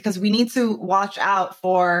people, because we need to watch out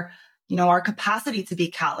for, our capacity to be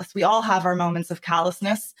callous. We all have our moments of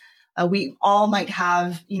callousness. We all might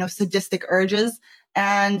have, sadistic urges.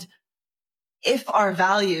 And if our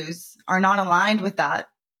values are not aligned with that,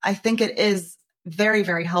 I think it is very,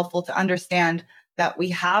 very helpful to understand that we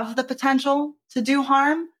have the potential to do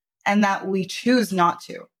harm and that we choose not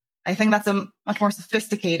to. I think that's a much more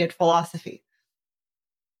sophisticated philosophy.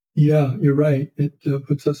 Yeah, you're right. It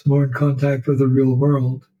puts us more in contact with the real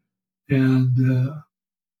world. And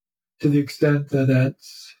to the extent that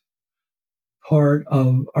that's part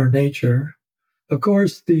of our nature. Of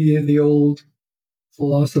course, the old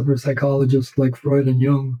philosophers, psychologists like Freud and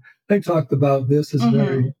Jung, they talked about this as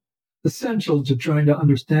very essential to trying to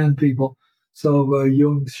understand people. So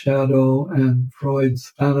Jung's shadow and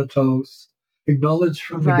Freud's thanatos acknowledged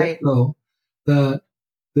from the get-go that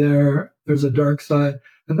there's a dark side.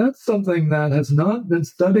 And that's something that has not been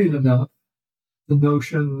studied enough, the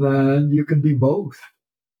notion that you can be both.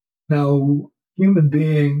 Now, human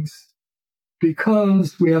beings,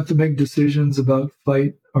 because we have to make decisions about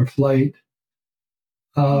fight or flight,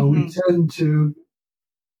 we tend to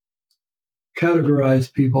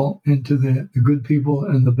categorize people into the good people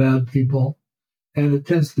and the bad people, and it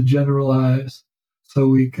tends to generalize so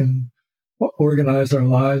we can organize our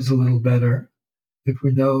lives a little better if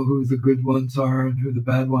we know who the good ones are and who the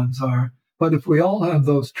bad ones are. But if we all have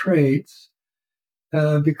those traits,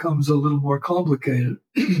 it becomes a little more complicated.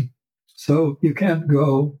 So you can't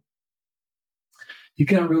really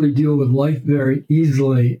deal with life very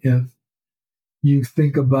easily if you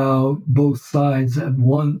think about both sides at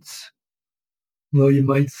once. Though you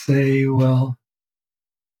might say, well,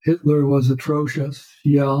 Hitler was atrocious,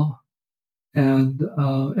 yeah, and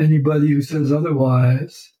anybody who says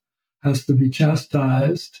otherwise has to be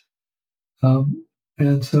chastised.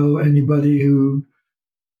 And so anybody who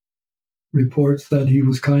reports that he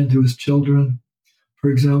was kind to his children, for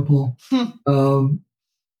example,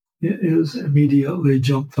 is immediately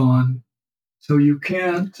jumped on. So you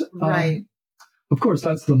can't... Right. Of course,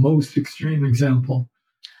 that's the most extreme example.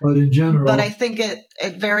 But in general... But I think it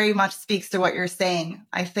very much speaks to what you're saying.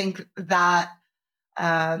 I think that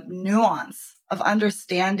nuance of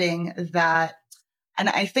understanding that. And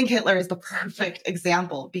I think Hitler is the perfect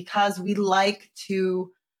example because we like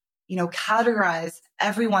to, categorize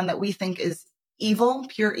everyone that we think is evil,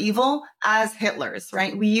 pure evil, as Hitler's,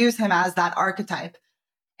 right? We use him as that archetype.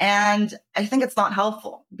 And I think it's not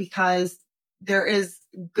helpful because there is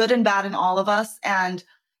good and bad in all of us. And,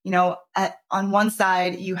 on one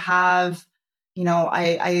side, you have,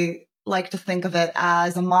 I like to think of it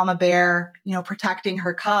as a mama bear, protecting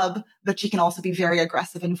her cub, but she can also be very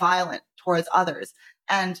aggressive and violent towards others.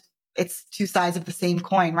 And it's two sides of the same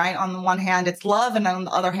coin, right? On the one hand, it's love, and on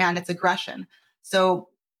the other hand, it's aggression. So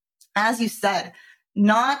as you said,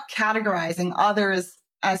 not categorizing others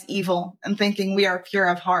as evil and thinking we are pure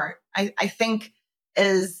of heart, I think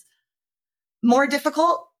is more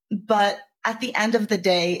difficult, but at the end of the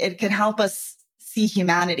day, it can help us see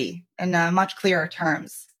humanity in much clearer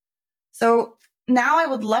terms. So now I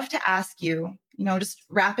would love to ask you, just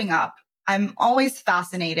wrapping up, I'm always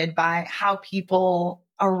fascinated by how people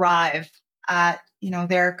arrive at,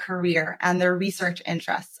 their career and their research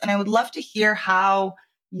interests. And I would love to hear how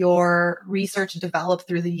your research developed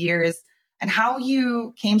through the years and how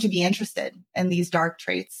you came to be interested in these dark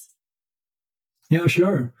traits. Yeah,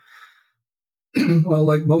 sure. Well,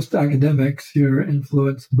 like most academics, you're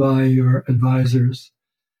influenced by your advisors.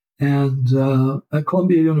 And at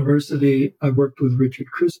Columbia University, I worked with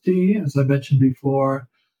Richard Christie, as I mentioned before.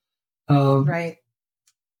 Right.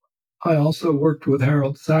 I also worked with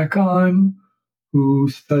Harold Sackheim, who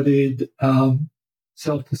studied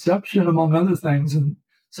self-deception, among other things. And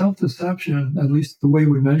self-deception, at least the way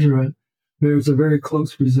we measure it, bears a very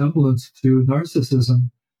close resemblance to narcissism.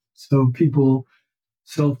 So people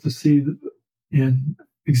self-deceive in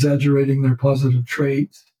exaggerating their positive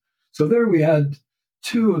traits. So there we had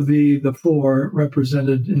two of the four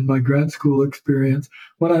represented in my grad school experience.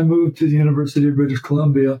 When I moved to the University of British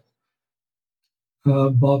Columbia,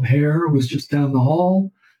 Bob Hare was just down the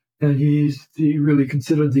hall, and he's really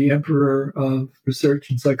considered the emperor of research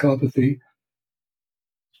in psychopathy.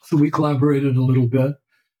 So we collaborated a little bit,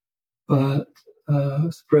 but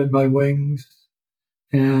spread my wings.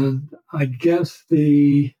 And I guess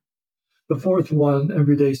the fourth one,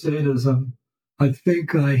 everyday sadism, I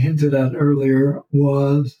think I hinted at earlier,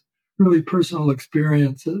 was really personal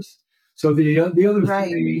experiences. So the other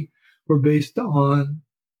three were based on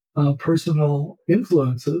personal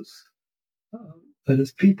influences, that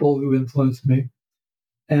is, people who influenced me.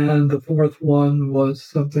 And the fourth one was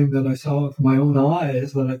something that I saw with my own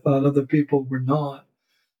eyes that I thought other people were not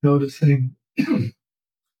noticing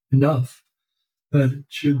enough, that it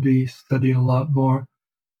should be studied a lot more.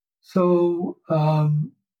 So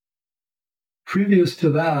previous to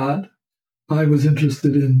that, I was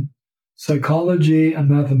interested in psychology and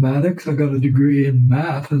mathematics. I got a degree in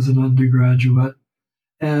math as an undergraduate.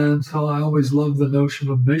 And so I always loved the notion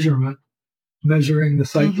of measuring the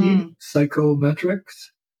psyche,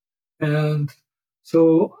 psychometrics. And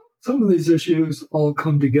so some of these issues all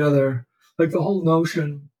come together, like the whole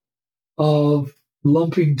notion of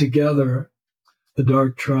lumping together the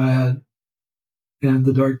dark triad and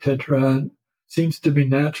the dark tetrad seems to be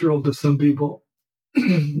natural to some people.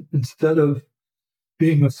 Instead of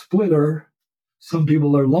being a splitter, some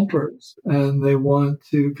people are lumpers, and they want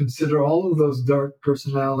to consider all of those dark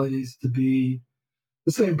personalities to be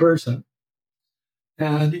the same person.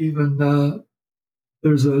 And even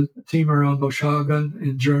there's a team around Moshagan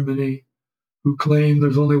in Germany who claim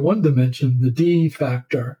there's only one dimension, the D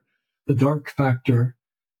factor, the dark factor.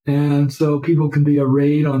 And so people can be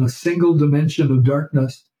arrayed on a single dimension of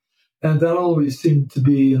darkness. And that always seemed to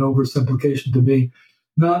be an oversimplification to me,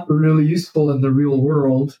 not really useful in the real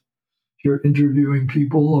world. If you're interviewing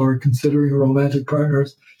people or considering romantic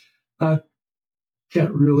partners,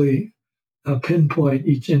 can't really pinpoint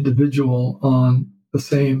each individual on the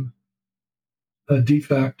same D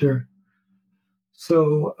factor.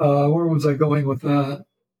 So where was I going with that?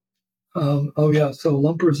 So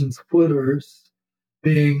lumpers and splitters,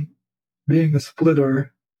 being a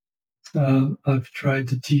splitter, I've tried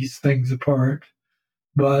to tease things apart.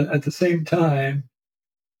 But at the same time,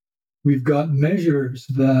 we've got measures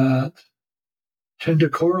that tend to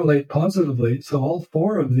correlate positively. So all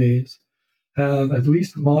four of these have at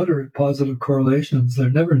least moderate positive correlations. They're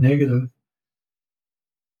never negative.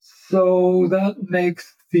 So that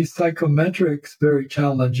makes these psychometrics very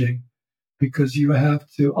challenging because you have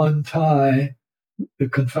to untie the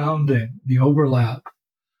confounding, the overlap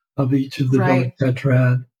of each of the dark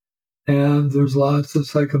tetrad. And there's lots of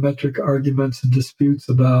psychometric arguments and disputes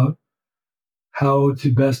about how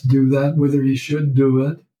to best do that, whether you should do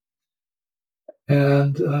it.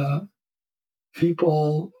 And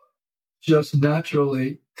people just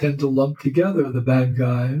naturally tend to lump together the bad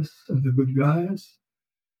guys and the good guys.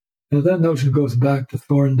 And that notion goes back to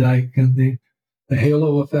Thorndike and the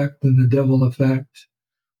halo effect and the devil effect,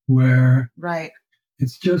 where right.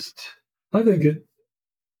 It's just, I think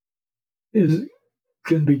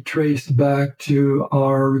can be traced back to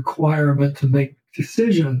our requirement to make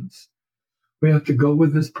decisions. We have to go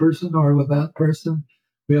with this person or with that person.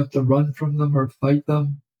 We have to run from them or fight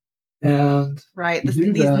them. And right, these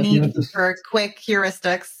need for quick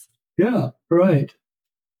heuristics. Yeah, right.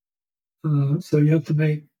 So you have to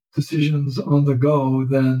make decisions on the go.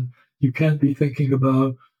 Then you can't be thinking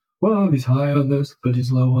about, well, he's high on this, but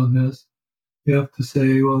he's low on this. You have to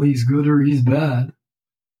say, well, he's good or he's bad.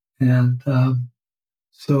 And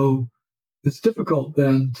so it's difficult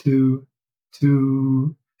then to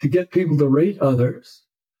get people to rate others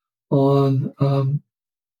on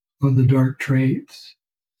the dark traits.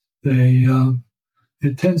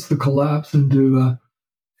 It tends to collapse into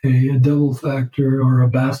a devil factor or a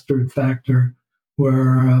bastard factor,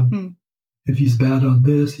 where if he's bad on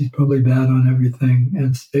this, he's probably bad on everything,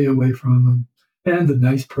 and stay away from him. And the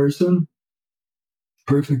nice person,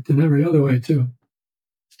 perfect in every other way too.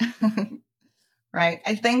 Right.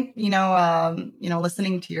 I think,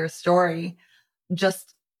 listening to your story,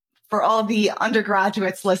 just for all the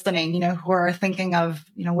undergraduates listening, who are thinking of,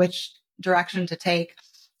 which direction to take,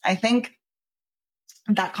 I think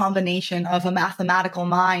that combination of a mathematical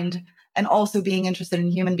mind and also being interested in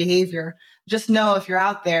human behavior, just know if you're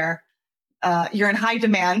out there, you're in high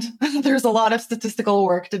demand. There's a lot of statistical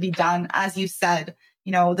work to be done. As you said,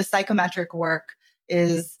 the psychometric work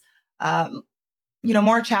is,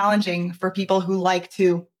 more challenging for people who like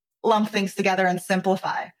to lump things together and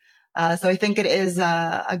simplify. So I think it is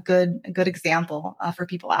a good example for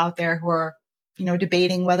people out there who are,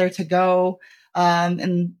 debating whether to go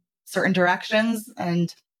in certain directions.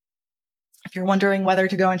 And if you're wondering whether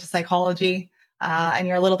to go into psychology and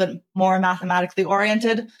you're a little bit more mathematically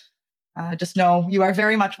oriented, just know you are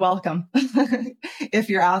very much welcome if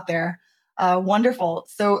you're out there. Wonderful.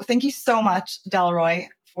 So thank you so much, Delroy,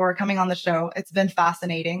 for coming on the show. It's been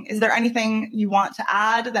fascinating. Is there anything you want to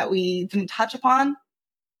add that we didn't touch upon?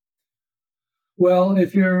 Well,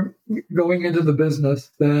 if you're going into the business,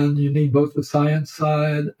 then you need both the science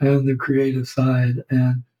side and the creative side.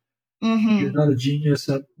 And if you're not a genius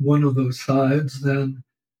at one of those sides, then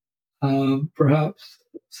perhaps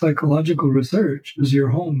psychological research is your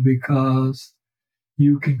home, because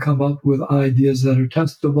you can come up with ideas that are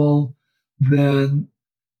testable. Then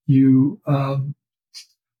you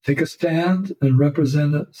take a stand and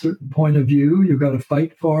represent a certain point of view. You've got to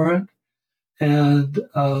fight for it. And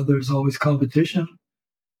there's always competition.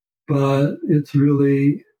 But it's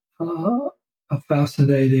really a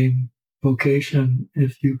fascinating vocation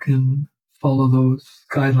if you can follow those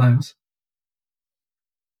guidelines.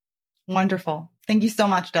 Wonderful. Thank you so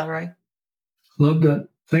much, Delroy. Loved it.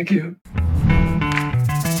 Thank you.